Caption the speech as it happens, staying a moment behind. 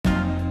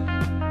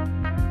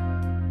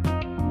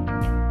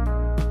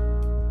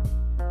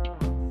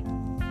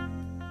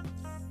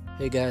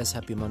Hey guys,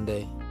 happy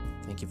Monday.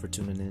 Thank you for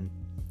tuning in.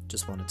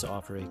 Just wanted to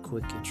offer a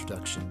quick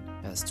introduction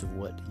as to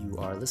what you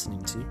are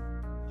listening to.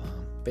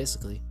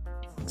 Basically,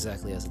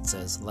 exactly as it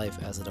says,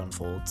 life as it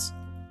unfolds.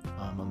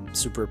 I'm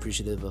super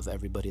appreciative of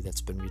everybody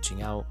that's been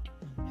reaching out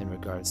in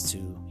regards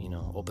to,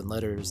 open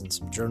letters and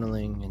some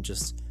journaling and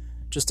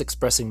just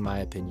expressing my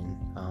opinion.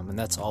 And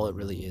that's all it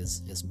really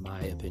is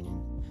my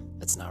opinion.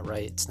 That's not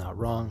right, it's not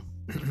wrong.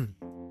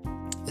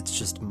 It's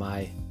just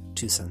my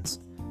 2 cents.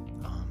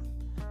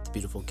 The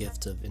beautiful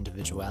gift of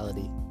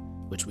individuality,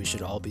 which we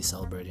should all be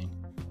celebrating,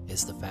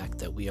 is the fact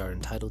that we are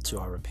entitled to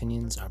our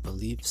opinions, our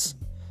beliefs.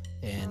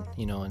 And,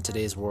 in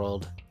today's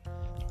world,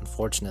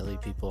 unfortunately,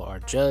 people are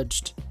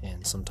judged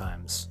and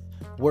sometimes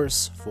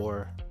worse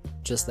for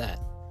just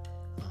that.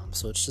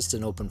 So it's just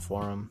an open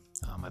forum.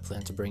 I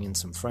plan to bring in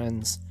some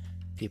friends,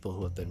 people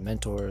who have been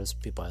mentors,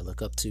 people I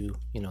look up to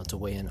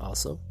weigh in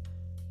also.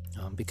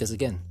 Because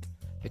again,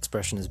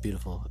 expression is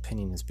beautiful,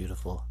 opinion is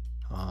beautiful.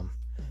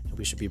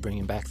 We should be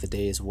bringing back the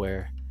days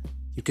where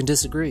you can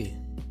disagree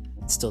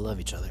and still love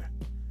each other.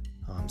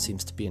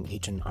 Seems to be an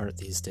ancient art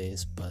these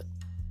days, but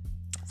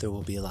there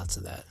will be lots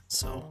of that.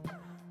 So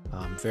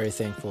I'm very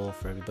thankful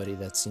for everybody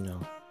that's,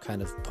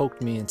 kind of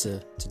poked me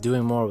into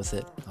doing more with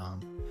it.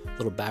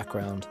 Little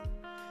background,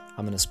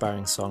 I'm an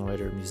aspiring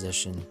songwriter,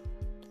 musician.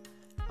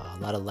 A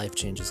lot of life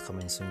changes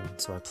coming soon,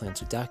 so I plan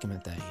to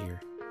document that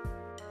here.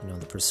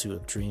 The pursuit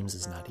of dreams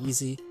is not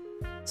easy.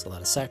 It's a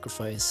lot of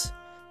sacrifice,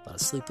 a lot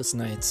of sleepless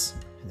nights,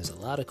 and there's a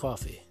lot of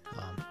coffee.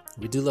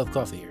 We do love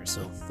coffee here,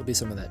 so there'll be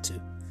some of that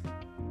too.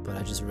 But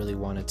I just really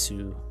wanted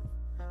to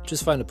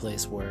just find a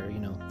place where,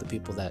 the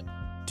people that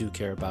do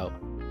care about,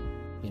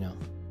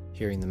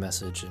 hearing the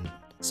message and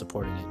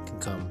supporting it can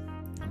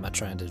come. I'm not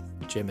trying to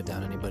jam it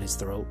down anybody's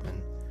throat,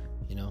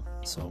 and,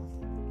 so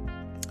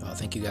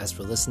thank you guys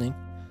for listening.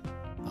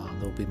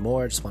 There'll be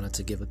more. I just wanted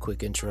to give a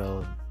quick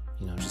intro,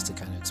 just to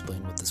kind of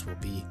explain what this will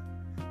be.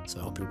 So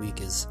I hope your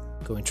week is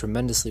going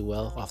tremendously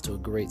well, off to a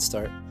great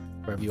start,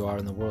 wherever you are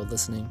in the world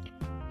listening.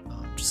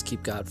 Just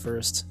keep God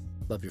first,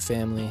 love your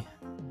family,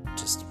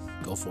 just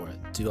go for it.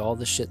 Do all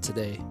the shit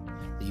today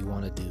that you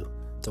want to do.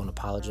 Don't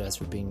apologize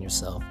for being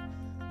yourself.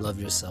 Love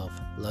yourself,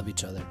 love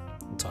each other,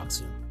 and talk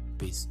soon.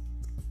 Peace.